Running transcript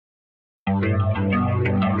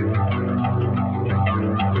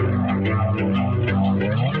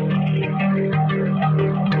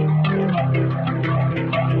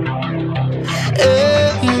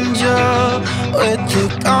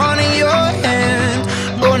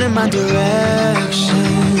my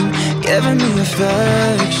direction, giving me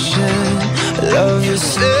affection. Love is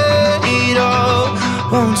fatal,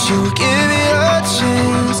 won't you give it a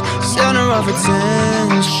chance? Center of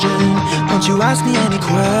attention, won't you ask me any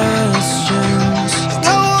questions?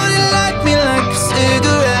 No one like me like a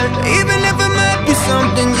cigarette, even if it might be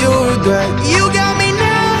something you regret. You got me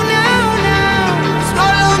now, now, now,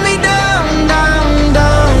 swallow me down, down,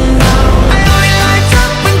 down, down. I only light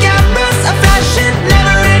up when cameras are flashing,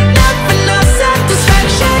 never enough for no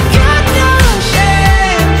satisfaction. Got no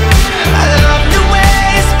shame, I love the way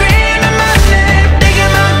you scream in my name,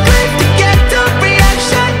 digging my grave to get the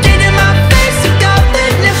reaction, getting my face to doubt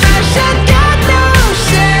in the fashion. Got no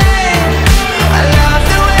shame, I love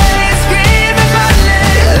the way you scream in my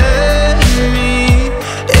name. Let me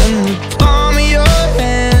in the palm of your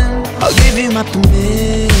hand, I'll give you my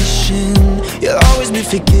permission, you'll always be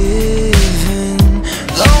forgiven.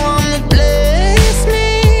 Go on, replace me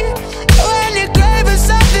when your grave is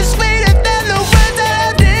something sweeter than the words that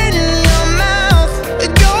I did in your mouth.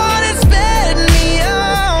 Go on and spit me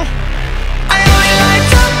out. I only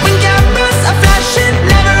light up when cameras are flashing,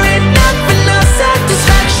 never enough for no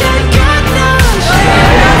satisfaction. Got no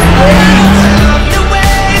shame, I love the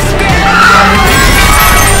way you scream.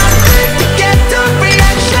 To get the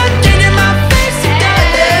reaction, getting my face to get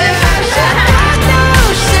the fashion. Got no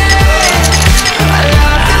shame, I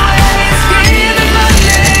love the way you scream in my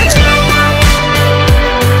name.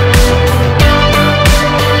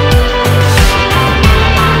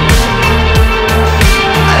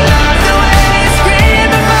 I love the way you scream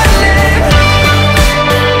in my name.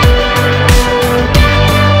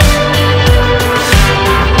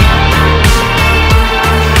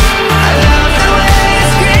 I love the way you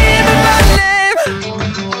scream in my name.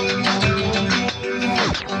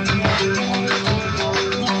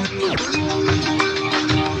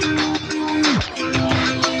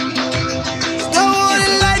 No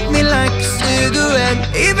one like me like a cigarette,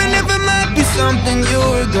 even if it might be something you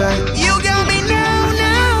regret. You got me now,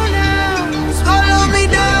 now, now, swallow me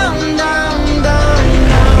down, down, down,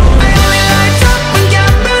 down. I only light up when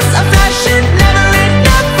cameras are flashing, never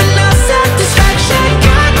enough for no satisfaction.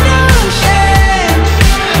 Got no shame,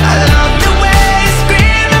 I love the way you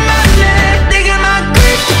scream in my name, digging my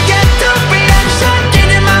grave to get the reaction,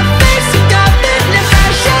 getting my face to doubt in the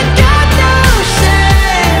fashion. Got no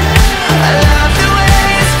shame, I love the way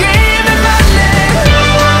you scream in my name.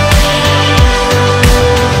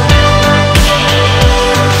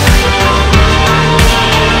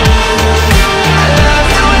 I love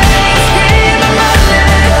the way you scream in my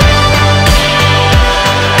name.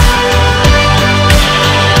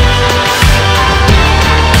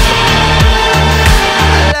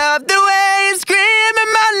 I love the way you scream in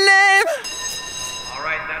my name. All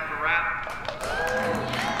right, that's a wrap.